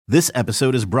This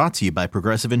episode is brought to you by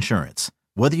Progressive Insurance.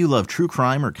 Whether you love true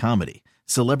crime or comedy,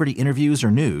 celebrity interviews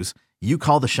or news, you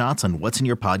call the shots on what's in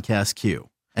your podcast queue.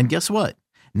 And guess what?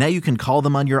 Now you can call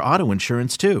them on your auto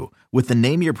insurance too with the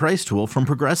Name Your Price tool from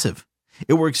Progressive.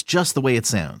 It works just the way it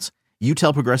sounds. You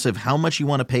tell Progressive how much you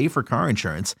want to pay for car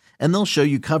insurance, and they'll show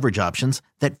you coverage options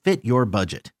that fit your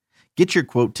budget. Get your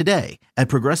quote today at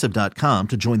Progressive.com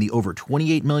to join the over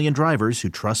 28 million drivers who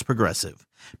trust Progressive.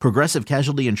 Progressive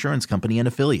Casualty Insurance Company and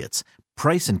Affiliates.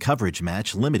 Price and coverage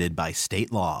match limited by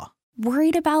state law.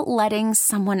 Worried about letting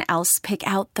someone else pick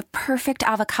out the perfect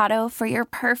avocado for your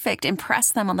perfect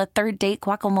impress them on the third date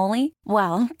guacamole?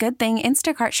 Well, good thing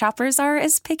Instacart shoppers are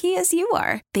as picky as you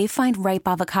are. They find ripe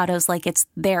avocados like it's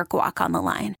their guac on the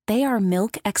line. They are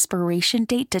milk expiration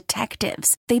date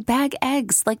detectives. They bag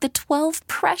eggs like the 12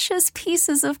 precious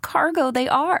pieces of cargo they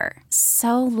are.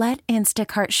 So let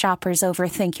Instacart shoppers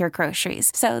overthink your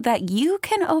groceries so that you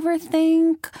can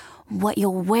overthink what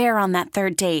you'll wear on that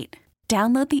third date.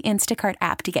 Download the Instacart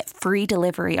app to get free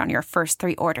delivery on your first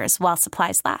 3 orders while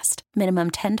supplies last.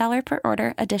 Minimum $10 per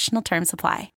order. Additional terms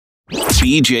apply.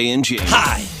 BJ and Jamie.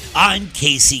 Hi, I'm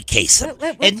Casey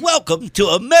Kasem, and welcome to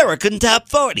American Top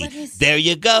 40. There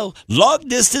you go. Long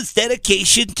distance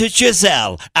dedication to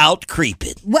Giselle, out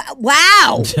creeping.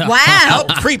 Wow. Out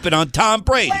creeping on Tom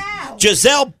Brady. Wow.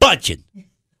 Giselle Bundchen.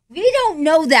 We don't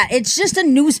know that. It's just a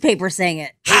newspaper saying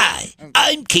it. Hi,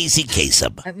 I'm Casey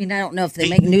Kasem. I mean, I don't know if they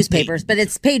make newspapers, but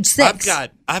it's page 6.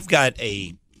 I've got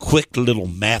a quick little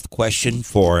math question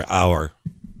for our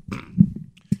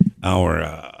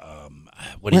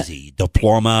what is he?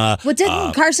 Diploma. Well,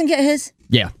 didn't Carson get his?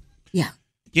 Yeah. Yeah.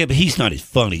 Yeah, but he's not as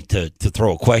funny to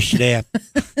throw a question at.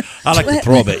 I like to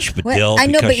throw him at Spadil. I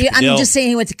know, but I'm just saying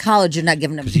he went to college. You're not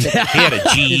giving him. He had a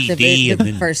GED and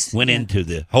then went into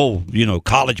the whole,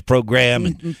 college program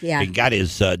and got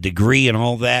his degree and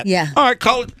all that. Yeah. All right,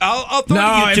 college. I'll throw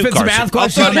No, you two, if it's Carson. a math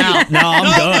question, I'm out. No,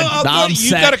 I'm good.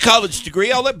 You got a college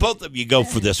degree. I'll let both of you go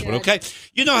for this one, okay?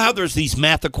 You know how there's these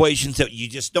math equations that you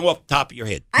just know off the top of your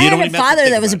head. I had a father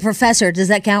that was a professor. Does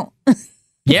that count?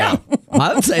 Yeah,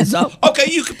 I would say so.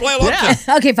 Okay, you can play along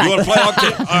too. Okay, fine. You want to play along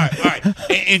too? All right.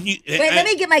 Wait, let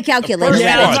me get my calculator ready.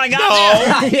 Yeah, I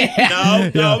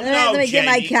got No, Let me get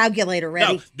my Jamie. calculator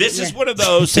ready. No, this is one of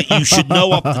those that you should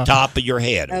know off the top of your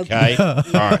head, okay? All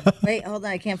right. Wait, hold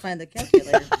on. I can't find the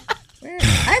calculator.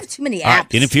 I have too many apps. All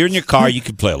right. And if you're in your car, you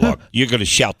can play along. You're going to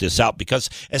shout this out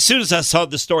because as soon as I saw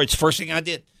the story, it's the first thing I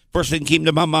did. First thing came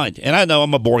to my mind. And I know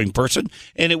I'm a boring person,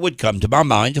 and it would come to my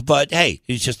mind, but hey,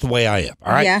 it's just the way I am.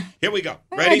 All right? Yeah. Here we go.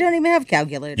 Well, Ready? I don't even have a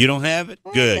calculator. You don't have it?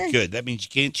 Good. That means you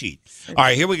can't cheat. All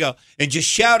right, here we go. And just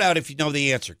shout out if you know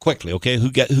the answer quickly, okay?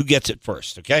 Who gets it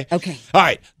first, okay? Okay. All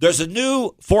right. There's a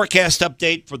new forecast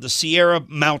update for the Sierra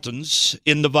Mountains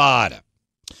in Nevada.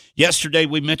 Yesterday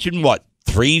we mentioned,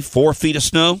 3-4 feet of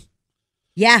snow?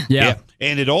 Yeah.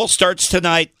 And it all starts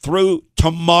tonight through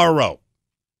tomorrow.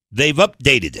 They've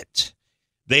updated it.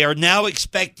 They are now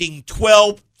expecting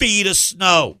 12 feet of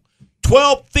snow.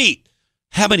 12 feet.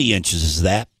 How many inches is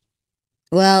that?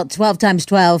 Well, 12 times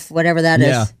 12, whatever that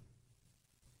is.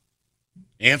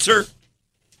 Answer?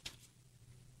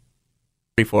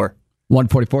 44.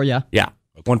 144, yeah. Yeah,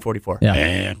 144. Yeah.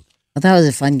 Man. Well, that was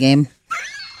a fun game.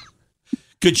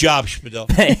 Good job, Spadil.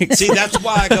 Thanks. See, that's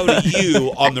why I go to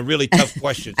you on the really tough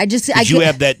questions. You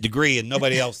have that degree and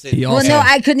nobody else did. Well, no,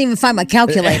 I couldn't even find my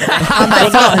calculator on my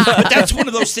phone. But that's one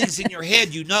of those things in your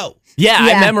head you know. Yeah,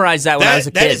 I memorized that when I was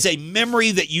a kid. That is a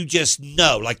memory that you just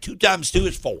know. Like 2 times 2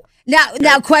 is 4.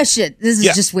 Now, question. This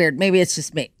is just weird. Maybe it's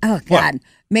just me. Oh, God. What?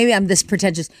 Maybe I'm this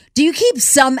pretentious. Do you keep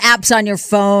some apps on your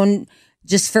phone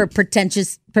just for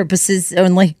pretentious purposes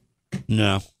only?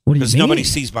 No. What do you mean? Because nobody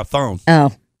sees my phone.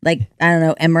 Oh. Like, I don't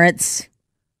know, Emirates.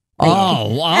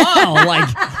 Oh, wow.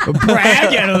 Like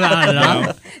bragging about it.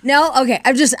 Huh? No? Okay.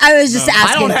 I was just asking.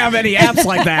 I don't have any apps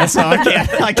like that, so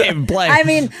I can't even play. I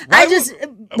mean,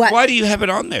 why do you have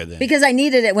it on there then? Because I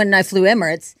needed it when I flew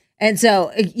Emirates. And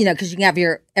so, because you can have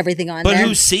your everything on there. But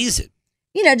who sees it?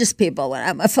 Just people when I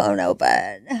have my phone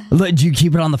open. Do you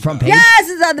keep it on the front page? Yes,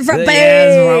 it's on the front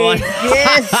page.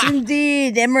 Yes,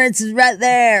 indeed. Emirates is right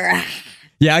there.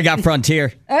 Yeah, I got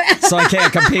Frontier, so I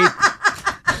can't compete.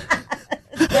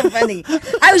 So funny.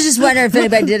 I was just wondering if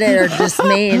anybody did it or just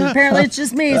me. And apparently it's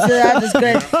just me, so that was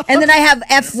good. And then I have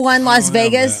F1 Las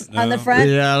Vegas on the front.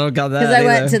 Yeah, I don't got that. Because I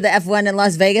went to the F1 in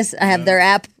Las Vegas. I have their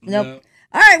app. Nope.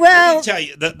 All right, Let well, me tell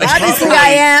you, obviously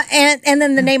I am, and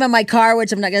then the name of my car,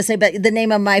 which I'm not going to say, but the name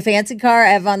of my fancy car I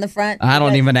have on the front. I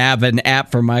don't even have an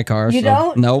app for my car. You so,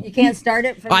 don't? Nope. You can't start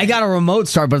it? I got a remote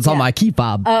start, but it's on my key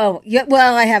fob. Oh, yeah.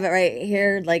 Well, I have it right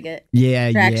here, like it.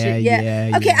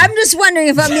 Yeah. Okay, I'm just wondering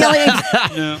if I'm the only.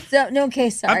 No, okay,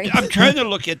 sorry. I'm trying to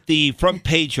look at the front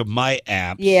page of my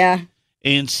app. Yeah.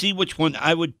 And see which one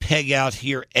I would peg out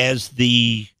here as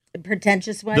the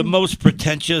pretentious one. The most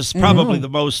pretentious, probably the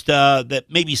most that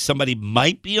maybe somebody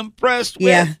might be impressed with.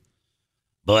 Yeah.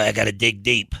 Boy, I got to dig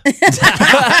deep.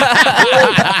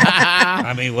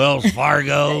 I mean, Wells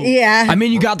Fargo. Yeah. I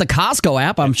mean, you got the Costco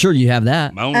app. I'm sure you have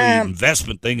that. My only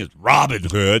investment thing is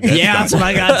Robinhood. That's what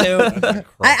I got too.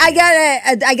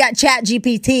 I got Chat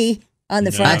GPT on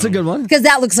the front. That's a good one. Because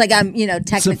that looks like I'm,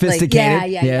 technically.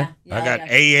 Sophisticated. Yeah. I got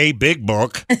AA Big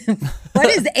Book. What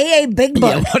is AA Big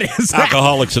Book? Yeah, what is that?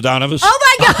 Alcoholics Anonymous.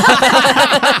 Oh my God!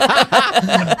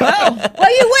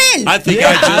 Well, you win. I think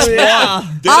I just won.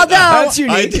 That's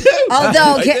unique. I do.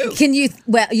 Although, can you?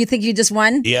 Well, you think you just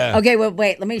won? Yeah. Okay. Well,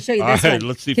 wait. Let me show you this All right, one.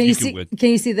 let's see if can you see, can win. Can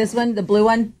you see this one? The blue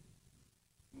one?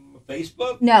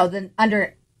 Facebook? No, then under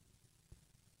it.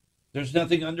 There's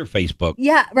nothing under Facebook.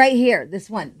 Yeah, right here. This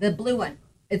one, the blue one.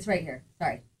 It's right here.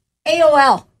 Sorry.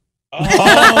 AOL. Oh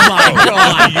my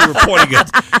God! You were pointing it.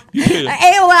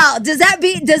 AOL. Does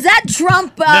that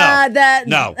trump No. the?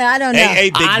 No. I don't know. AA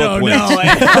Big I Book don't wins. know. No.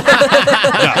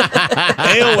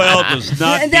 AOL does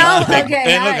not. No? beat Big- Okay,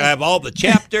 And look, all right. I have all the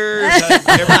chapters.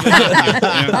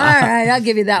 Everything. All right, I'll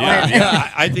give you that one.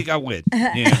 I think I win.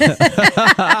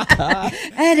 Yeah.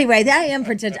 Anyway, I am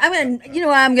pretentious.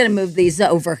 I'm gonna move these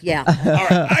over. Yeah. All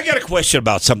right, I got a question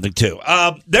about something too.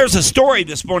 There's a story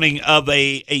this morning of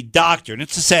a doctor, and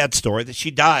it's a sad story that she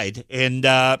died, and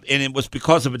it was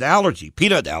because of an allergy,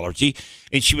 peanut allergy,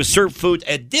 and she was served food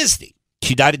at Disney.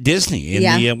 She died at Disney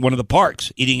in one of the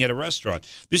parks, eating at a restaurant.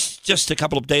 This is just a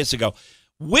couple of days ago.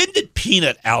 When did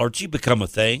peanut allergy become a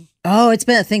thing? Oh, it's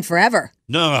been a thing forever.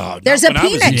 No, There's not a when I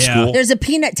was peanut. in school. There's a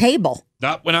peanut table.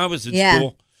 Not when I was in Yeah.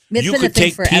 school. It's You been a could thing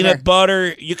take forever. peanut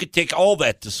butter. You could take all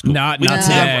that to school. Not We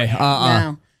today. never-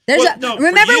 No. There's Well, no, for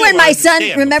remember you, when I my son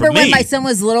understand, but for when me- my son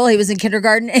was little, he was in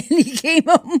kindergarten and he came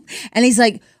home and he's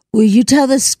like, "Will you tell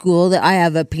the school that I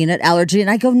have a peanut allergy?" And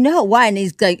I go, "No, why?" And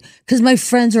he's like, "Because my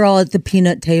friends are all at the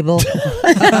peanut table."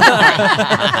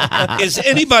 Is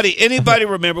anybody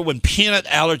remember when peanut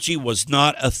allergy was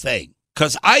not a thing?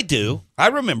 Because I do. I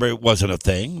remember it wasn't a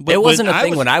thing. But It wasn't a I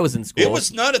thing when I was in school. It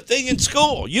was not a thing in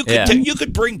school. You could Yeah. you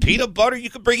could bring peanut butter. You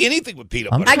could bring anything with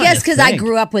peanut butter. I trying guess to because I think.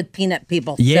 grew up with peanut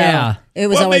people. Yeah. So it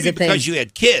was well, always maybe a thing. because you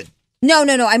had kids. No.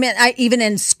 I mean, even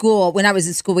in school, when I was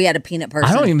in school, we had a peanut person.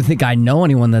 I don't even think I know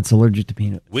anyone that's allergic to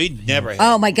peanut. We never had.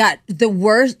 Oh my God. The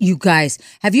worst, you guys.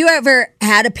 Have you ever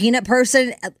had a peanut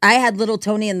person? I had little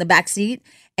Tony in the back seat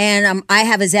and I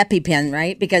have his EpiPen,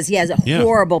 right? Because he has a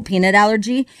horrible peanut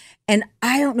allergy. And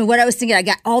I don't know what I was thinking. I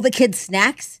got all the kids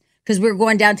snacks because we were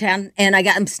going downtown and I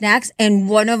got them snacks and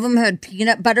one of them had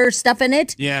peanut butter stuff in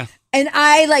it. Yeah. And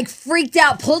I freaked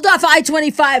out, pulled off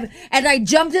I-25, and I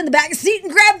jumped in the back seat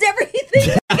and grabbed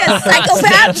everything like a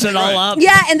psychopath. Snatched it all up.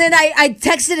 Yeah, and then I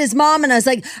texted his mom, and I was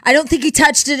like, I don't think he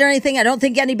touched it or anything. I don't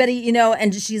think anybody,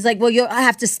 and she's like, well, you'll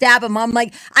have to stab him. I'm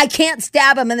like, I can't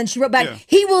stab him. And then she wrote back,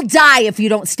 he will die if you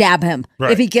don't stab him,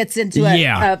 Right. if he gets into it.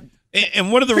 Yeah.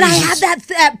 And one of the But I reasons had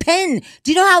that pen.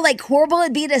 Do you know how horrible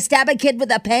it'd be to stab a kid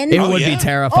with a pen? It would yeah. be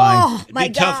terrifying. Oh, it'd my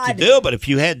be tough to God. do, but if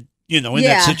you had, in that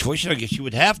Yeah. situation, I guess you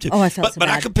would have to. Oh, I felt but so but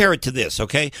I bad. compare it to this,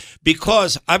 okay?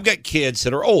 Because I've got kids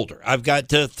that are older. I've got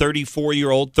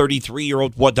 34-year-old,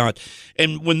 33-year-old, whatnot.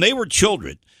 And when they were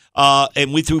children,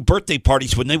 and we threw birthday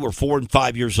parties when they were 4 and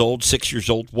 5 years old, 6 years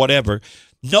old, whatever.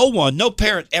 No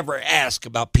parent ever asked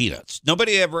about peanuts.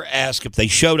 Nobody ever asked if they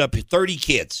showed up, 30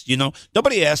 kids,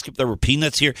 Nobody asked if there were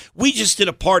peanuts here. We just did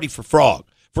a party for Frog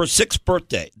for a 6th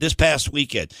birthday this past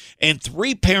weekend. And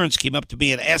 3 parents came up to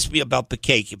me and asked me about the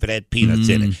cake if it had peanuts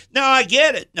in it. Now, I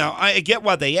get it. Now, I get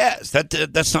why they asked.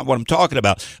 That's not what I'm talking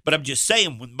about. But I'm just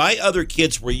saying, when my other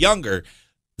kids were younger,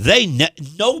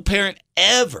 no parent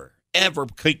ever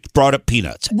brought up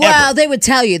peanuts. Well, ever. they would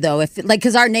tell you though, if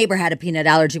because our neighbor had a peanut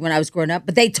allergy when I was growing up,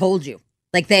 but they told you,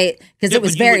 because Yeah, it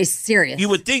was but you very would- serious. You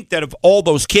would think that of all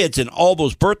those kids and all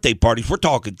those birthday parties, we're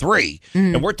talking 3,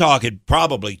 and we're talking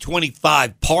probably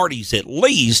 25 parties at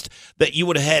least, that you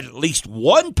would have had at least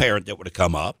one parent that would have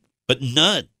come up, but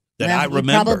none that I You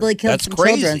remember. probably killed That's some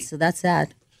crazy. children, so that's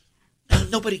sad.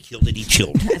 Nobody killed any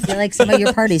children. I feel like some of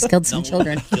your parties killed some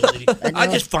children. Killed any- I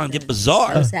just find it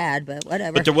bizarre. So sad, but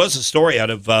whatever. But there was a story out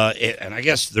of, and I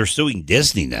guess they're suing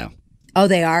Disney now. Oh,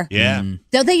 they are? Yeah.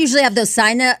 Don't they usually have those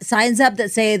signs up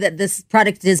that say that this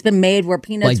product has been made where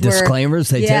peanuts Like disclaimers,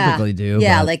 they typically do.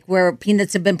 Yeah, but- like where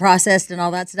peanuts have been processed and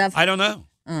all that stuff. I don't know.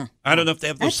 I don't know if they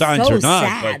have those That's signs so or not.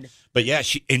 sad. But yeah,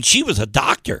 she was a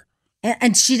doctor.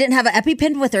 And she didn't have an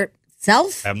EpiPen with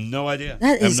herself? I have no idea. That I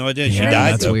have is no idea. She Yeah,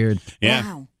 died. that's though. weird. Yeah.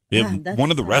 Wow. Yeah, God, that's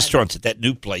one of the sad. restaurants at that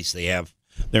new place they have.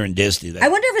 They're in Disney. I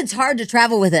wonder if it's hard to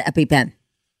travel with an EpiPen.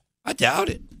 I doubt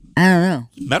it. I don't know.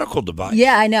 Medical device.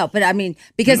 Yeah, I know. But I mean,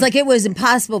 because like it was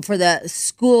impossible for the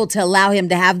school to allow him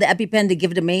to have the EpiPen to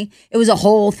give it to me. It was a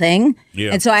whole thing.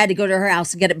 Yeah. And so I had to go to her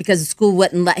house and get it because the school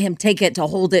wouldn't let him take it to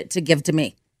hold it to give to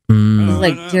me. I was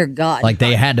like, dear God. Like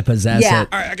they had to possess Yeah. it.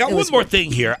 All right, I got It one was more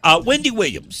thing here. Wendy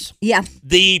Williams, Yeah.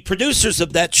 the producers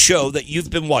of that show that you've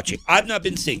been watching. I've not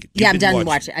been seeing it. Yeah, I'm You've been done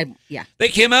watching. Yeah. They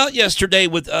came out yesterday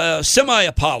with a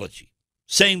semi-apology,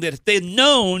 saying that if they had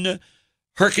known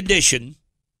her condition,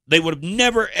 they would have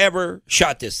never, ever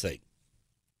shot this thing.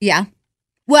 Yeah.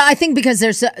 Well, I think because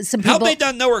there's some people, How'd they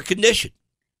not know her condition?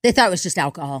 they thought it was just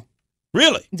alcohol.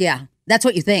 Really? Yeah. That's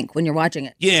what you think when you're watching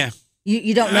it. Yeah.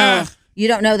 You don't know. You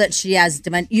don't know that she has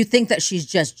dementia. You think that she's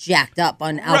just jacked up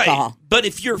on alcohol. Right. But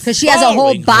if you're Because she has a whole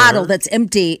following bottle her- that's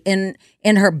empty in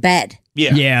her bed.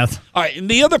 Yeah. Yeah. All right, and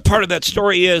the other part of that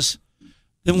story is,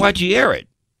 then why'd you air it?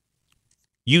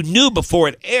 You knew before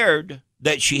it aired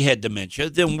that she had dementia,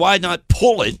 then why not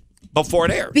pull it before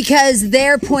it aired? Because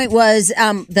their point was,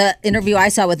 the interview I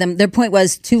saw with them, their point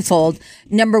was twofold.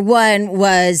 Number one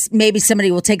was maybe somebody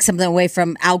will take something away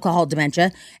from alcohol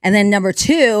dementia. And then number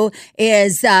two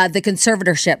is the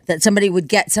conservatorship, that somebody would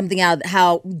get something out of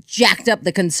how jacked up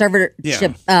the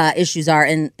conservatorship issues are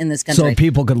in this country. So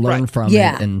people could learn Right. from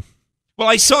Yeah. it. And Well,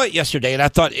 I saw it yesterday, and I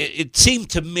thought it seemed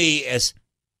to me as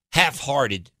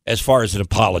half-hearted as far as an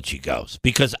apology goes,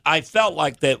 because I felt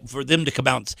like that for them to come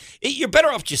out and you're better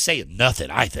off just saying nothing,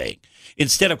 I think,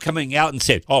 instead of coming out and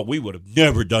saying, oh, we would have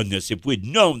never done this if we'd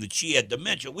known that she had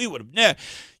dementia. We would have never.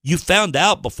 You found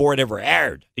out before it ever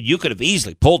aired, and you could have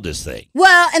easily pulled this thing.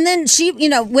 Well, and then she,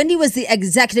 Wendy was the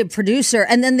executive producer.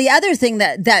 And then the other thing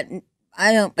that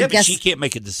I don't, Yeah, I guess. but she can't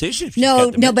make a decision. If she's No, got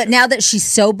no, dementia. but now that she's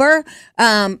sober,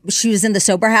 she was in the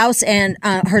sober house, and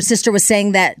her sister was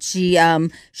saying that she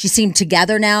seemed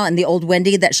together now, and the old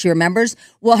Wendy that she remembers.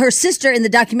 Well, her sister in the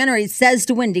documentary says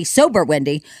to Wendy, sober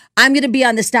Wendy, I'm going to be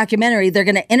on this documentary. They're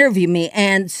going to interview me,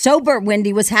 and sober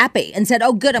Wendy was happy and said,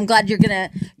 "Oh, good, I'm glad you're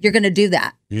gonna do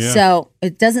that." Yeah. So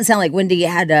it doesn't sound like Wendy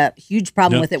had a huge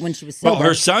problem with it when she was sober. Well,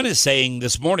 her son is saying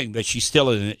this morning that she's still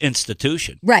in an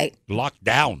institution, Right. locked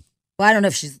down. Well, I don't know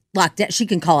if she's locked down. She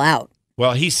can call out.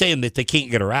 Well, he's saying that they can't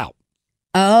get her out.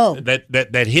 Oh.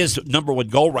 That his number one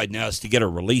goal right now is to get her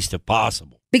released if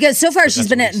possible. Because so far But she's that's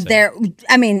been what at he's there.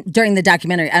 I mean, during the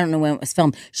documentary, I don't know when it was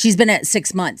filmed. She's been at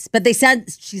 6 months, but they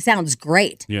said she sounds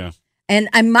great. Yeah. And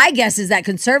my guess is that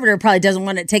conservator probably doesn't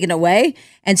want it taken away.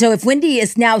 And so if Wendy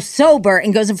is now sober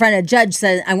and goes in front of a judge,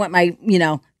 says, "I want my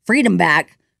freedom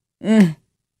back,"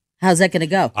 how's that going to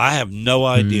go? I have no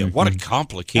idea. What a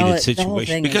complicated The whole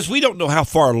situation. thing Because is- we don't know how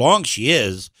far along she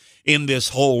is in this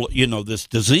whole, this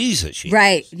disease that she has.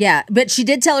 Right? Yeah. But she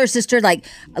did tell her sister, like,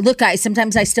 "Look, guys,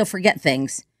 sometimes I still forget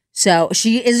things." So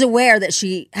she is aware that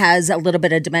she has a little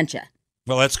bit of dementia.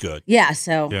 Well, that's good. Yeah.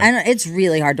 So Yeah. I don't. It's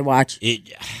really hard to watch.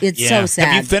 It's so sad.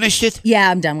 Have you finished it? Yeah,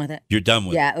 I'm done with it. You're done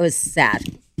with it. Yeah, it was sad.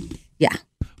 Yeah.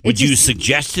 Would you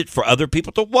suggest it for other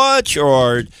people to watch,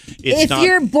 or it's If not?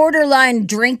 you're borderline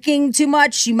drinking too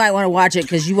much, you might want to watch it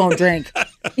because you won't drink.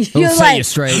 It'll set you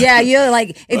straight. Yeah, you're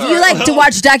like, if you like to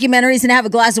watch documentaries and have a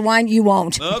glass of wine, you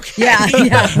won't. Okay. Yeah,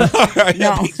 yeah. All right,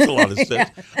 No. that makes a lot of sense.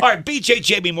 All right, BJ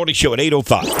Jamie Morning Show at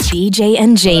 8:05. BJ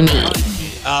and Jamie.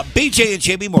 BJ and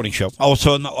Jamie Morning Show,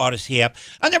 also on the Odyssey app.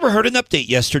 I never heard an update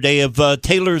yesterday of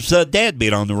Taylor's dad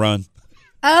being on the run.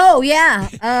 Oh, yeah.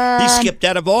 He skipped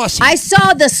out of Aussie. I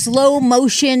saw the slow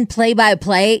motion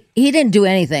play-by-play. He didn't do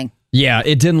anything. yeah,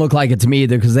 it didn't look like it to me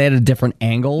either because they had a different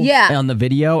angle on the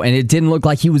video, and it didn't look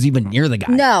like he was even near the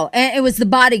guy. No, and it was the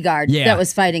bodyguard that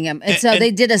was fighting him. And so they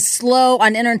did a slow,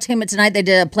 on Entertainment Tonight, they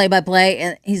did a play-by-play,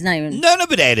 and he's not even... None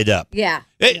of it added up. Yeah.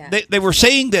 They were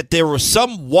saying that there was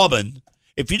some woman.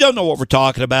 If you don't know what we're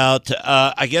talking about,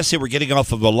 I guess they were getting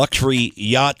off of a luxury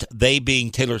yacht, they being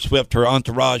Taylor Swift, her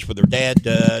entourage with her dad,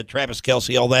 Travis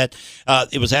Kelce, all that.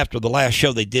 It was after the last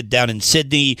show they did down in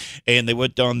Sydney, and they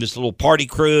went on this little party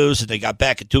cruise, and they got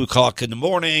back at 2 o'clock in the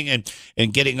morning,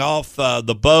 and getting off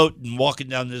the boat and walking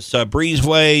down this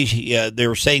breezeway, they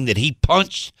were saying that he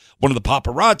punched one of the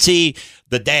paparazzi.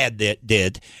 The dad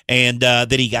did, and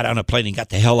then he got on a plane and got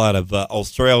the hell out of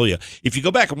Australia. If you go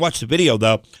back and watch the video,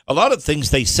 though, a lot of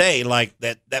things they say, like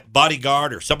that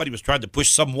bodyguard or somebody was trying to push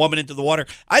some woman into the water.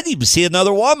 I didn't even see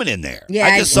another woman in there. Yeah,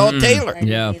 I just saw Taylor.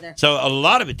 Yeah. So a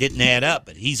lot of it didn't add up,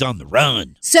 but he's on the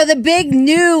run. So the big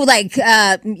new,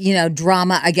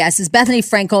 drama, I guess, is Bethany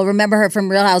Frankel. Remember her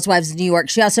from Real Housewives of New York.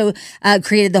 She also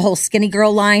created the whole Skinny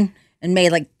Girl line and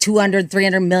made like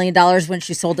 $200-300 million when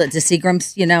she sold it to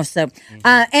Seagram's, So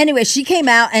anyway, she came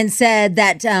out and said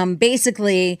that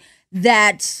basically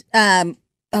that,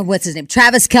 what's his name?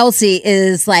 Travis Kelce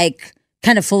is like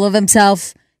kind of full of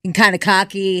himself and kind of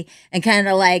cocky and kind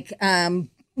of like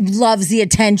loves the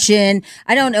attention.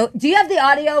 I don't know. Do you have the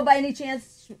audio by any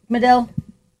chance, Medill?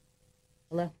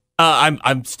 Hello?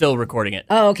 I'm still recording it.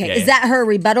 Oh, okay. Is that her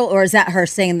rebuttal or is that her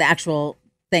saying the actual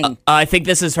thing? I think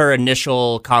this is her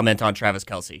initial comment on Travis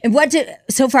Kelce. And what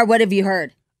have you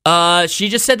heard? She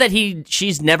just said that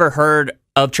she's never heard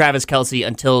of Travis Kelce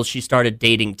until she started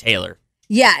dating Taylor.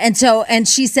 Yeah, and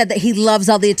she said that he loves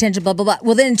all the attention, blah, blah, blah.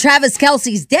 Well, then Travis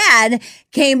Kelce's dad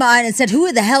came on and said,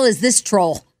 who the hell is this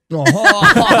troll? Oh,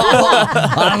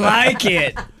 I like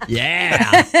it.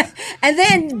 Yeah. And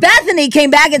then Bethany came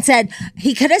back and said,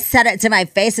 he could have said it to my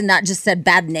face and not just said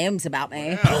bad names about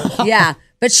me. Yeah.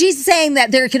 But she's saying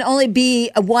that there can only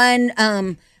be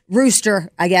one rooster,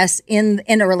 I guess, in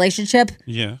a relationship.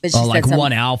 Yeah. But she said like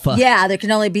one alpha. Yeah, there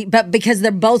can only be, but because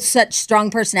they're both such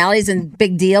strong personalities and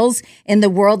big deals in the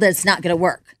world, that it's not going to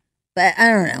work. But I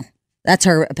don't know. That's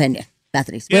her opinion.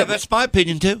 Bethany's. Yeah, that's my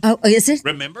opinion, too. Oh, is it?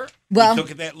 Remember? Well, we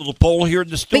took that little poll here in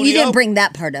the studio. But you didn't bring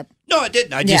that part up. No, I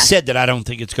didn't. I just said that I don't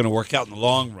think it's going to work out in the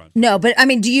long run. No, but I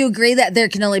mean, do you agree that there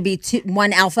can only be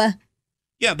one alpha?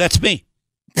 Yeah, that's me.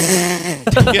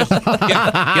 yeah.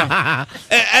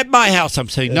 At my house, I'm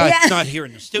saying, not here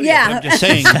in the studio. Yeah. But I'm just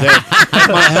saying that at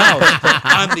my house,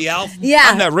 I'm the alpha. Yeah.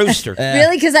 I'm that rooster.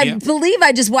 Really? Because I believe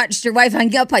I just watched your wife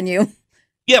hang up on you.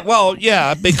 Yeah, well,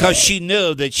 because she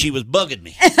knew that she was bugging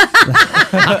me.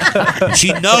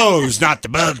 She knows not to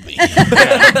bug me.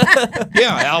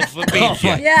 Yeah, alpha beats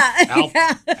you. Yeah.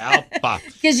 Alpha.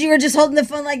 Because you were just holding the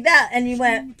phone like that, and you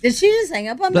went, did she just hang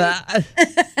up on me? All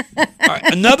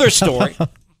right, another story.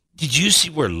 Did you see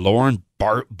where Lauren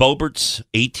Boebert's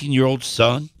 18-year-old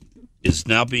son is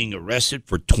now being arrested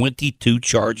for 22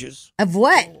 charges? Of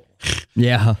what?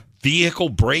 Yeah. Vehicle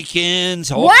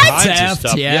break-ins, all What? kinds Theft, of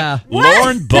stuff. yeah.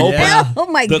 Lauren Boebert. Yeah. Oh,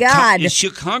 my God. Is she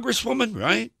a congresswoman,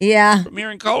 right? Yeah. From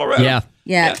here in Colorado.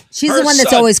 Yeah. She's Her the one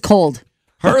that's son- always cold.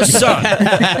 Her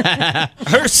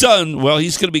son, well,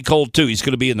 he's going to be cold, too. He's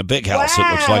going to be in the big house, it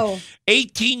looks like.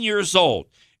 18 years old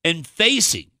and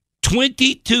facing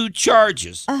 22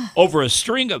 charges over a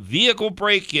string of vehicle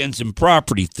break-ins and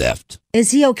property theft. Is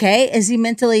he okay? Is he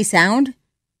mentally sound?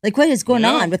 Like, what is going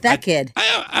on with that kid?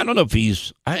 I don't know if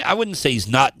he's... I wouldn't say he's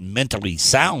not mentally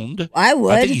sound. I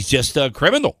would. I think he's just a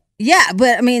criminal. Yeah,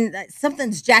 but, I mean,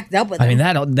 something's jacked up with him.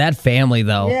 I mean, that family,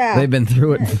 though, they've been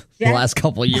through it the last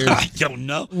couple of years. I don't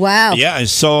know. Wow. Yeah, I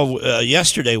saw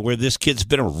yesterday where this kid's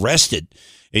been arrested.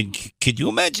 And could you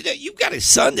imagine that? You've got a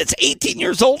son that's 18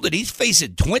 years old and he's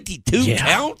facing 22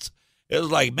 counts? It was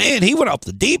like, man, he went off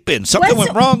the deep end. Something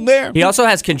went wrong there. He also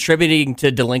has contributing to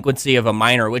delinquency of a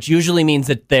minor, which usually means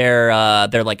that they're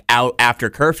like out after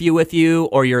curfew with you,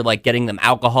 or you're like getting them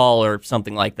alcohol or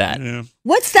something like that. Yeah.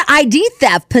 What's the ID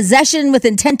theft? Possession with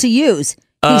intent to use.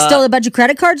 He stole a bunch of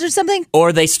credit cards or something?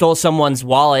 Or they stole someone's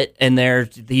wallet and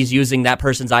he's using that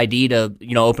person's ID to,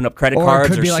 open up credit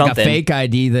cards or something. Or it could be like a fake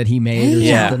ID that he made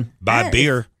or something. Buy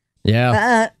beer.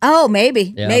 Yeah.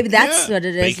 Maybe. Yeah. Maybe that's what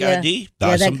it is. Fake ID.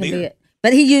 Buy some could be beer. it.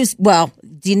 But he used, do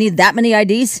you need that many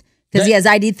IDs? Because he has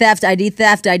ID theft, ID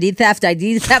theft, ID theft,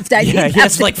 ID theft, ID theft. He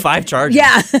has like 5 charges.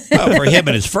 Yeah. Well, for him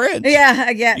and his friends. Yeah,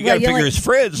 I get. You got to figure his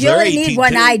friends. You They're only 18 need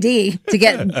one too. ID to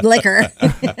get liquor.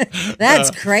 That's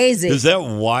crazy. Is that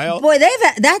wild? Boy,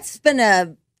 that's been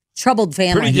a troubled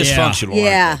family. Pretty dysfunctional.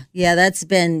 Yeah, that's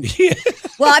been.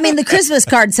 Well, I mean, the Christmas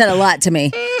card said a lot to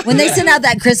me. When they send out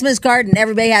that Christmas card and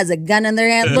everybody has a gun in their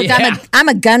hand. Look, I'm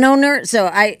a gun owner, so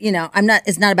I'm not.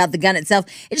 It's not about the gun itself.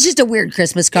 It's just a weird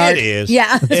Christmas card. It is.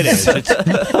 Yeah, it is.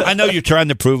 I know you're trying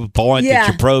to prove a point that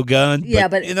you're pro gun. Yeah,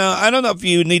 but I don't know if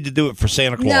you need to do it for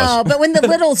Santa Claus. No, but when the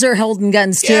littles are holding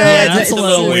guns too, that's a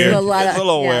little weird. It's a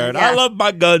little weird. Yeah. I love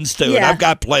my guns too, and I've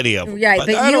got plenty of them. Right,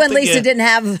 but you and Lisa didn't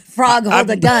have Frog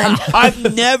hold a gun.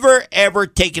 I've never ever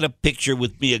taken a picture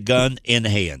with me a gun in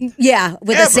hand. Yeah,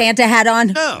 with a Santa hat on.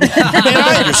 No, and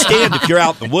I understand if you're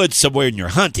out in the woods somewhere and you're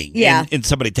hunting, and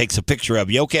somebody takes a picture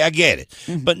of you. Okay, I get it,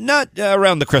 but not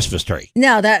around the Christmas tree.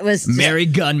 No, that was Merry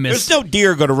Gun Miss. There's no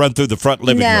deer going to run through the front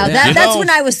living room. No, that's when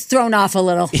I was thrown off a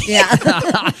little.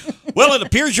 Yeah. Well, it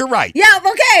appears you're right. Yeah,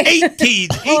 okay.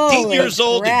 18 years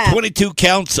old crap. and 22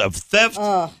 counts of theft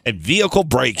and vehicle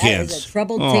break-ins. That is a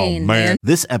troubled teen, man.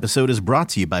 This episode is brought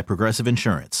to you by Progressive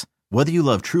Insurance. Whether you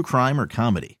love true crime or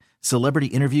comedy, celebrity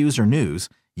interviews or news,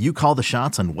 you call the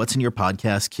shots on what's in your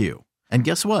podcast queue. And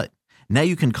guess what? Now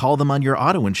you can call them on your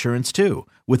auto insurance too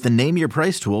with the Name Your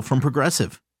Price tool from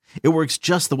Progressive. It works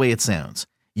just the way it sounds.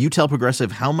 You tell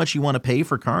Progressive how much you want to pay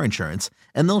for car insurance,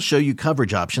 and they'll show you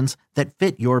coverage options that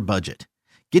fit your budget.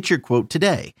 Get your quote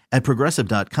today at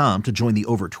Progressive.com to join the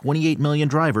over 28 million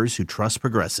drivers who trust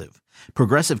Progressive.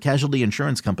 Progressive Casualty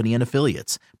Insurance Company and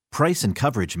Affiliates. Price and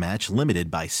coverage match limited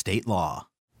by state law.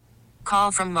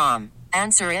 Call from mom.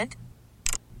 Answer it.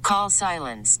 Call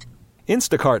silenced.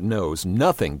 Instacart knows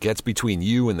nothing gets between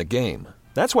you and the game.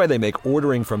 That's why they make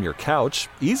ordering from your couch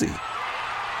easy.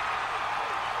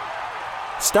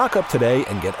 Stock up today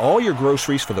and get all your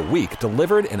groceries for the week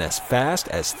delivered in as fast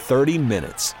as 30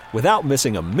 minutes without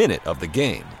missing a minute of the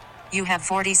game. You have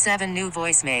 47 new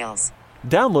voicemails.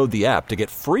 Download the app to get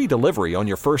free delivery on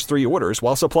your first 3 orders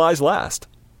while supplies last.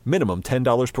 Minimum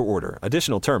 $10 per order.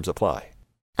 Additional terms apply.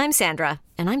 I'm Sandra,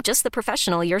 and I'm just the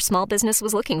professional your small business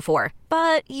was looking for.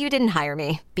 But you didn't hire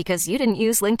me because you didn't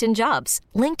use LinkedIn Jobs.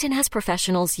 LinkedIn has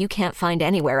professionals you can't find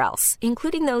anywhere else,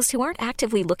 including those who aren't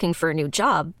actively looking for a new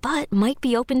job, but might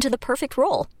be open to the perfect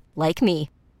role, like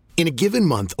me. In a given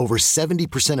month, over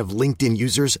 70% of LinkedIn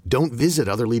users don't visit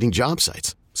other leading job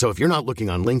sites. So if you're not looking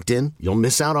on LinkedIn, you'll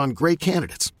miss out on great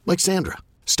candidates like Sandra.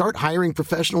 Start hiring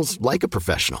professionals like a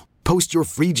professional. Post your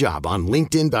free job on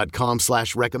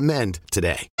linkedin.com/recommend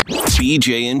today.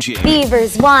 BJ and Jamie.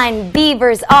 Beavers one,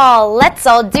 Beavers all. Let's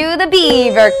all do the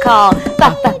Beaver call.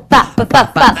 Ba, ba, ba, ba,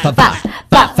 ba, ba, ba, ba,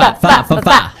 ba, ba, ba, ba,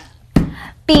 ba.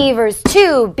 Beavers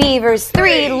 2, Beavers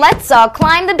 3, let's all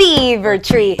climb the beaver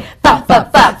tree. Ba, ba,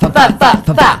 ba, ba, ba, ba,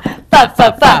 ba, ba,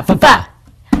 ba, ba, ba, ba.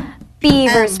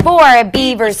 Beavers 4,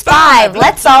 Beavers 5,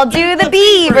 let's all do the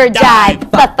beaver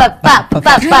dive. Ba, ba, ba, ba,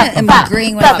 ba, I'm ba,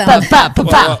 agreeing with ba, them. ba, ba,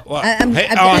 ba.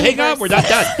 Hang on, we're not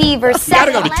done. Beaver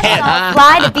 7, go to let's 10. all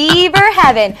fly to beaver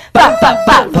heaven. Ba, ba,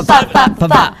 ba, ba, ba, ba, ba,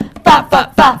 ba,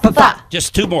 ba, ba, ba, ba.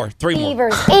 Just 2 more, 3 more.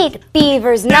 Beavers 8,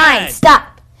 Beavers 9,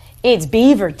 stop. It's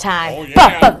beaver time. Oh,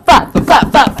 yeah. Ba, ba, ba, ba,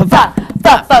 ba, ba, ba,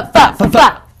 ba, ba, ba, ba,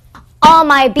 ba. All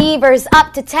my beavers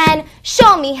up to 10,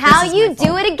 show me how you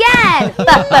do it again. Ba,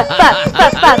 ba, ba, ba,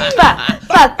 ba, ba,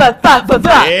 ba, ba, ba, ba,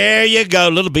 ba. There you go,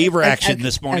 little beaver action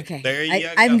this morning. Okay. There you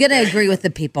go. I'm going to agree with the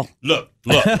people. Look.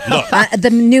 The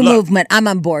new movement, I'm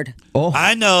on board.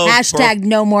 I know. Hashtag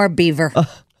no more beaver.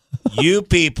 You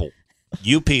people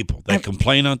that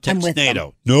complain on I'm with them.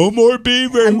 textnado. No more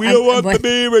beaver. We don't want the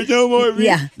beaver. No more beaver.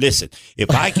 Yeah. Listen, if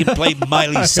I can play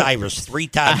Miley Cyrus 3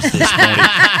 times this morning,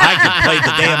 I can play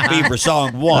the damn beaver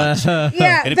song once.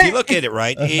 Yeah, And if you look at it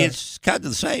right, it's kind of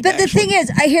the same. But the thing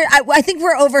is, I think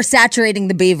we're oversaturating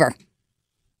the beaver.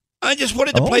 I just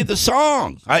wanted to play the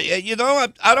song. I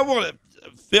don't want to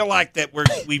feel like that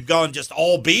we've gone just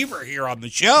all beaver here on the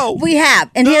show. We have.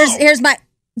 And here's my...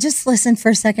 Just listen for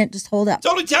a second. Just hold up. It's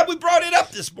the only time we brought it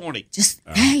up this morning. Just,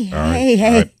 hey.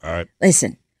 All right.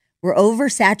 Listen, we're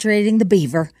oversaturating the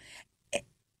beaver.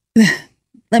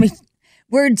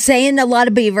 We're saying a lot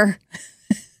of beaver.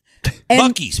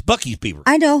 Bucky's beaver.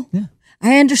 I know. Yeah.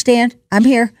 I understand. I'm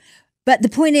here. But the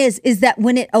point is that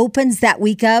when it opens that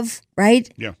week of,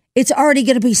 right? Yeah. It's already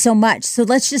going to be so much. So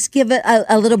let's just give it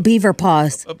a little beaver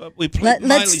pause. We played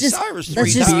Miley Cyrus 3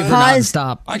 times. Beaver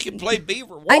nonstop. I can play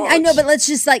beaver once. I know, but let's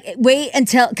just wait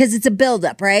until, because it's a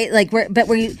buildup, right?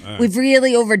 We've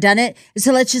really overdone it.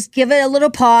 So let's just give it a little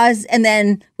pause, and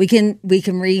then we can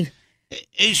visit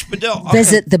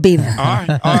the beaver. All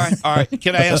right.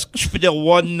 Can I ask Spadil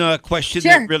one question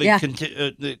that really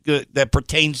that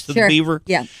pertains to the beaver?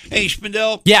 Yeah. Hey,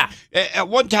 Spadil. Yeah. At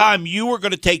one time, you were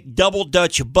going to take Double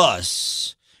Dutch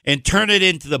bus and turn it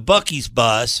into the Bucky's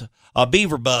bus, a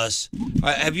beaver bus.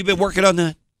 Have you been working on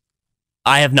that?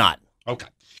 I have not. Okay.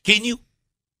 Can you?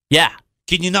 Yeah.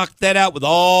 Can you knock that out with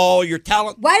all your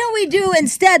talent? Why don't we do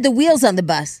instead the wheels on the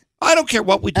bus? I don't care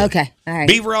what we do. Okay, all right.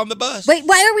 Beaver on the bus. Wait,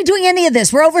 why are we doing any of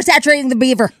this? We're oversaturating the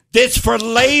beaver. That's for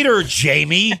later,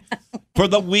 Jamie. For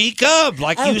the week of,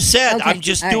 like you said. Okay. I'm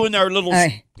just doing our little,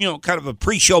 kind of a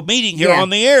pre-show meeting here on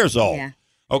the air, all. Yeah.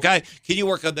 Okay? Can you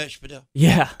work on that, Spadil?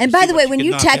 Yeah. And by the way, when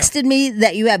you texted me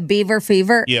that you have beaver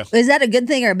fever, is that a good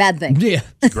thing or a bad thing? Yeah.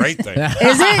 Great thing. Is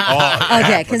it?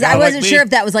 Okay, because I wasn't sure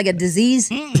if that was like a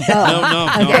disease. No.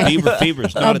 Beaver fever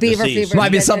is not a disease. Fever.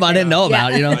 Might be something I didn't know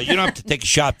about, you don't have to take a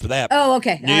shot for that. Oh,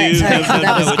 okay. All right.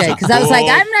 That was good. Because I was like,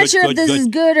 I'm not sure if this is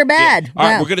good or bad. Yeah. All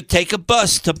right, we're going to take a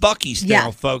bus to Bucky's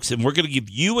now, folks, and we're going to give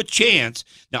you a chance.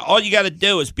 Now, all you got to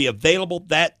do is be available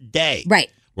that day. Right.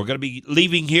 We're going to be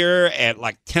leaving here at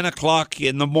like 10 o'clock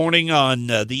in the morning on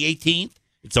the 18th.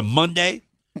 It's a Monday.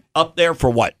 Up there for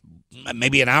what?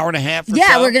 Maybe an hour and a half or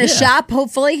so? We're going to shop,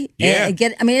 hopefully. Yeah.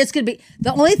 And it's going to be,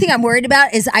 the only thing I'm worried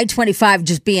about is I-25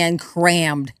 just being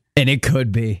crammed. And it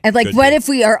could be. And what if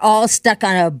we are all stuck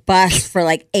on a bus for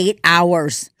like 8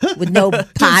 hours with no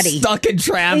potty? Stuck in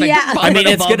traffic. Yeah. I mean,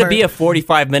 it's going to be a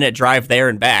 45-minute drive there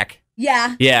and back.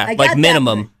 Yeah. Yeah, I like got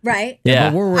minimum. That, right?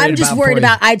 Yeah. But I'm just worried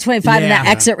about I-25 and that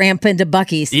exit ramp into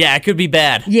Buc-ee's. Yeah, it could be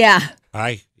bad. Yeah.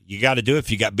 You got to do it if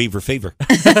you got beaver fever.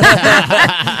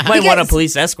 Might want a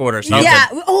police escort or something. Yeah.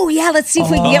 Oh, yeah. Let's see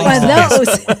if we can get one of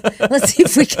those. Let's see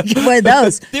if we can get one of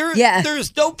those.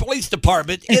 There's no police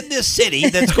department in this city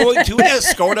that's going to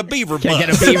escort a beaver bus. Get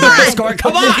a beaver escort.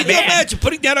 Come on, Can you imagine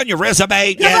putting that on your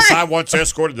resume? Yes, I once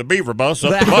escorted the beaver bus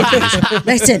up the Buc-ee's.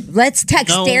 Listen, let's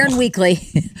text Darren Weekly,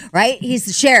 right? He's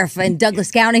the sheriff in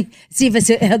Douglas County. See if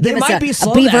he'll give us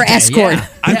a beaver escort. Yeah.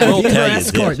 I will tell you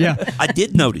escort, this. I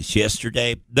did notice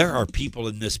yesterday there are people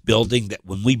in this building that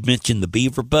when we mention the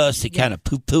beaver bus, they kind of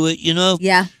poo-poo it,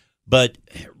 Yeah. But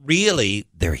really,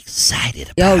 they're excited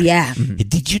about it. Oh, yeah.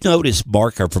 Did you notice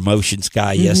Mark, our promotions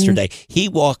guy, yesterday? He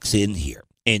walks in here,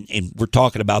 and we're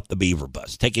talking about the beaver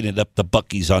bus, taking it up to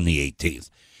Buc-ee's on the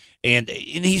 18th. And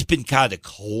he's been kind of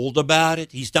cold about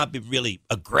it. He's not been really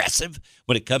aggressive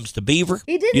when it comes to beaver.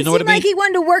 He didn't seem like he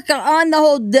wanted to work on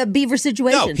the beaver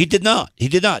situation. No, he did not.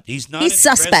 He's not He's an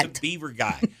suspect. aggressive beaver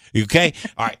guy. Okay?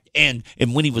 All right. And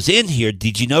when he was in here,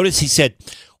 did you notice he said,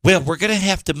 well, we're going to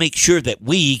have to make sure that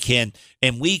we can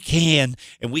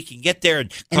get there.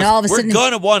 And all of a sudden, we're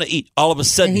going to want to eat. All of a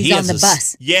sudden, he's on the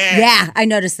bus. Yeah. Yeah, I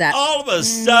noticed that. All of a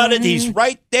sudden, he's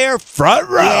right there, front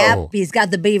row. Yep, he's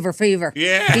got the beaver fever.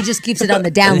 Yeah. He just keeps it on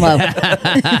the down low.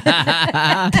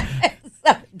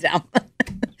 So dumb.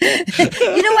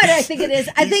 You know what I think it is?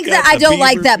 I think that I don't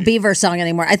like that Beaver song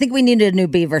anymore. I think we need a new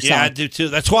Beaver song. Yeah, I do too.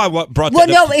 That's why I brought that up. Well,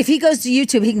 no, up. if he goes to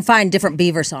YouTube, he can find different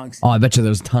Beaver songs. Oh, I bet you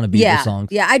there's a ton of Beaver songs.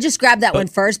 Yeah, I just grabbed that one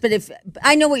first, but if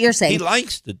I know what you're saying. He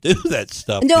likes to do that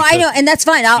stuff. No, I know, and that's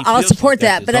fine. I'll support like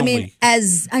that. But I mean,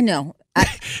 as I know.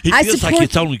 He feels like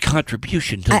its only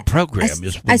contribution to the program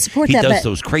is when he does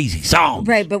those crazy songs.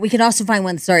 Right, but we can also find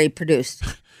one that's already produced.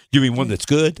 You mean one that's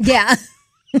good? Yeah.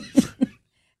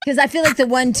 Because I feel like the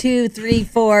 1, 2, 3,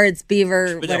 4, it's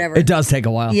Beaver, whatever. It does take a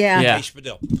while. Yeah. Hey,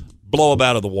 Spadil, blow them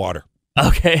out of the water.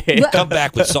 Okay. Come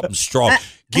back with something strong.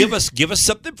 Give us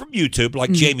something from YouTube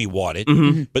like Jamie wanted,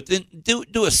 but then do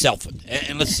a selfie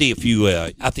and let's see if you.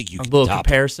 I think you can. A little top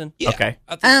comparison. Yeah, okay.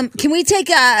 Can we take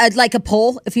a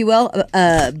poll, if you will,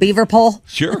 a Beaver poll?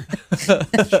 Sure.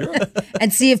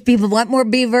 And see if people want more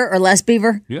Beaver or less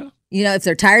Beaver. Yeah. You know, if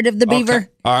they're tired of the Beaver. Okay.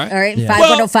 All right. All right. Yeah.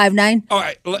 51059. All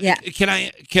right. Yeah. Can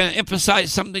I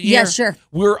emphasize something here? Yeah, sure.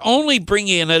 We're only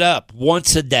bringing it up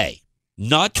once a day.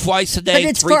 Not twice a day, but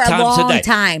it's 3 for times a long a day.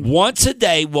 time. Once a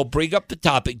day, we'll bring up the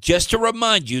topic just to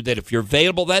remind you that if you're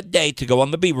available that day to go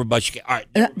on the Beaver bus, you can. All right.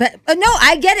 But no,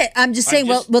 I get it. I'm just saying,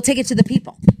 we'll take it to the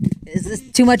people. Is this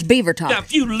too much Beaver talk? Now,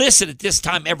 if you listen at this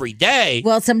time every day,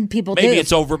 well, some people maybe do.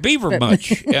 it's over Beaver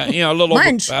Munch. Yeah, a little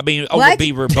Munch. Over What?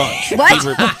 Beaver Bunch. What?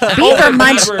 Beaver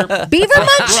Munch. Beaver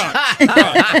Munch?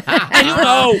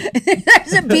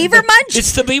 There's a Beaver Munch?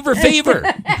 It's the Beaver Fever.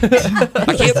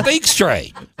 I can't think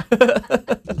straight. Who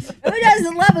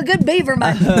doesn't love a good Beaver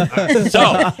Munch?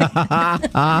 All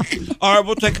right,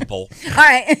 we'll take a poll. All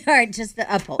right, just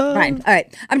a poll. Fine. All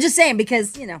right. I'm just saying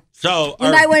because, So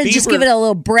we might want to just give it a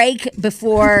little break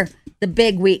before the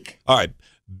big week. All right.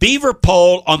 Beaver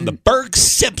poll on the Berg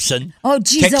Simpson.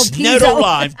 Textnado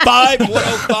line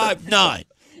 51059.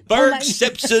 Berg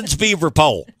Simpson's Beaver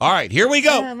poll. All right, here we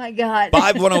go. Oh my God.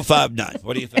 51059.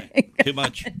 What do you think? Too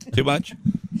much?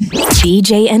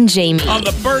 BJ and Jamie. On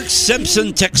the Berg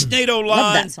Simpson Textnado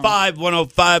line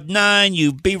 51059,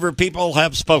 you Beaver people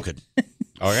have spoken.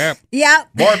 Oh yeah. Yeah.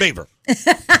 More Beaver. Is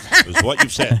what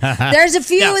you've said. There's a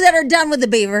few that are done with the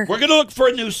Beaver. We're going to look for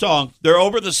a new song. They're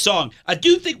over the song. I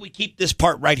do think we keep this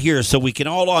part right here so we can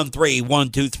all on 3, 1,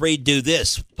 2, 3, do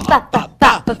this. But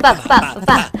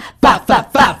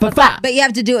you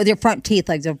have to do it with your front teeth.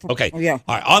 Okay. Yeah.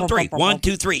 All right. On 3, 1,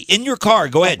 2, 3. In your car.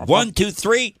 Go ahead. 1, 2,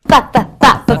 3.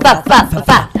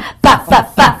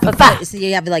 So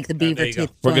you have like the Beaver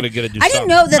teeth. We're going to get a new song. I didn't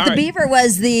know that the Beaver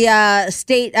was the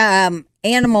state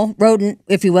animal, rodent,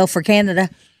 if you will, for Canada.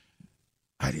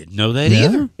 I didn't know that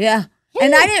either. Yeah.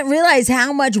 And I didn't realize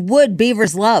how much wood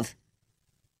beavers love.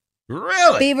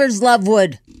 Really? Beavers love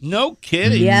wood. No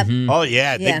kidding. Yep. Oh,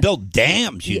 yeah. They build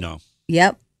dams, Yep.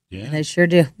 Yeah. They sure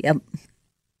do. Yep.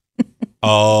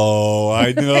 Oh,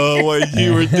 I know what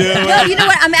you were doing. No, you know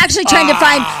what? I'm actually trying to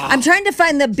find. I'm trying to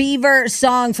find the Beaver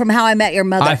song from How I Met Your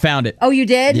Mother. I found it. Oh, you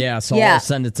did? Yeah, so I'll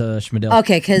send it to Schmidl.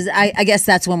 Okay, because I guess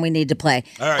that's one we need to play.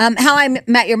 All right. How I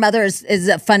Met Your Mother is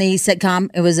a funny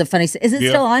sitcom. It was a funny. Is it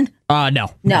still on?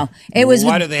 No. It was.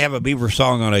 Why do they have a Beaver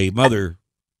song on a mother?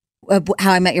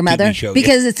 How I Met Your Mother? TV show,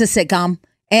 because it's a sitcom.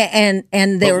 And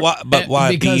they were but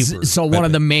why because Beaver? One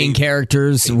of the main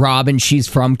characters, Robin, she's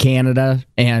from Canada,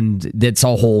 and it's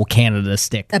a whole Canada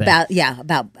stick thing. about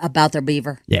their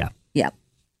beaver. Yeah.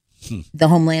 The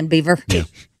homeland beaver. Yeah.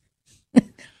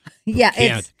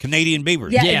 It's Canadian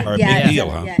beavers. Yeah, are a big deal,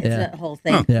 huh? Yeah, it's a whole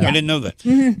thing. Huh, Yeah. I didn't know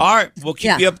that. All right, we'll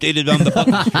keep you updated on the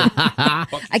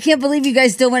book. I can't believe you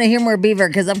guys still want to hear more beaver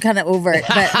because I'm kind of over it,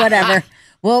 but whatever.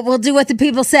 We'll do what the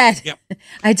people said. Yep.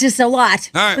 I just a lot.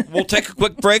 All right, we'll take a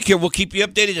quick break here. We'll keep you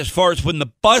updated as far as when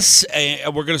the bus,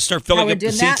 we're going to start filling up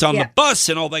the seats on the bus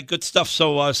and all that good stuff,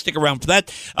 so stick around for that.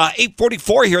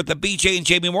 8:44 here at the BJ and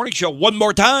Jamie Morning Show. One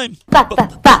more time.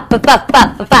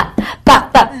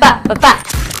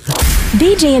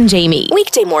 BJ and Jamie,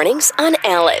 weekday mornings on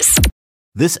Alice.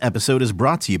 This episode is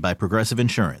brought to you by Progressive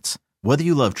Insurance. Whether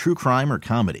you love true crime or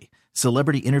comedy,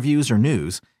 celebrity interviews or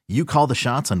news, you call the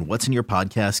shots on what's in your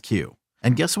podcast queue.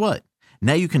 And guess what?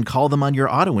 Now you can call them on your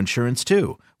auto insurance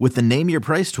too with the Name Your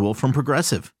Price tool from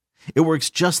Progressive. It works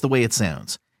just the way it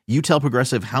sounds. You tell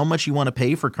Progressive how much you want to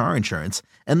pay for car insurance,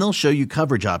 and they'll show you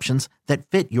coverage options that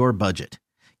fit your budget.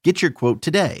 Get your quote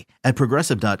today at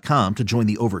Progressive.com to join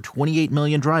the over 28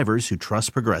 million drivers who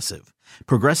trust Progressive.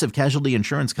 Progressive Casualty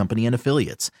Insurance Company and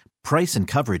Affiliates. Price and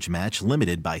coverage match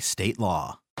limited by state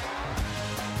law.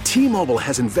 T-Mobile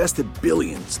has invested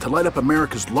billions to light up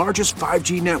America's largest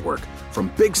 5G network,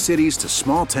 from big cities to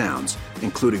small towns,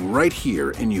 including right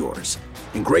here in yours.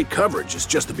 And great coverage is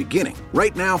just the beginning.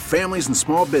 Right now, families and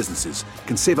small businesses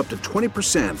can save up to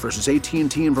 20% versus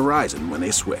AT&T and Verizon when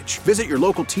they switch. Visit your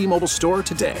local T-Mobile store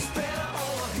today.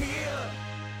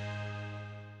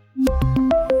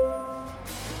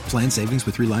 Plan savings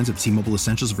with 3 lines of T-Mobile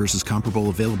Essentials versus comparable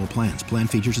available plans. Plan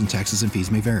features and taxes and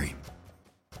fees may vary.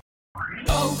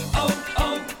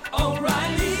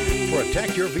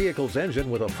 Protect your vehicle's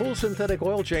engine with a full synthetic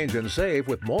oil change and save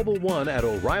with Mobile One at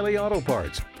O'Reilly Auto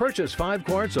Parts. Purchase 5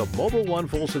 quarts of Mobile One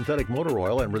full synthetic motor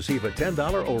oil and receive a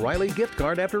 $10 O'Reilly gift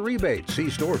card after rebate. See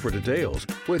store for details.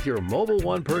 With your Mobile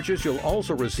One purchase, you'll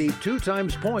also receive 2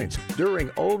 times points during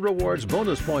O Rewards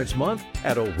Bonus Points Month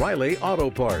at O'Reilly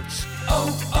Auto Parts.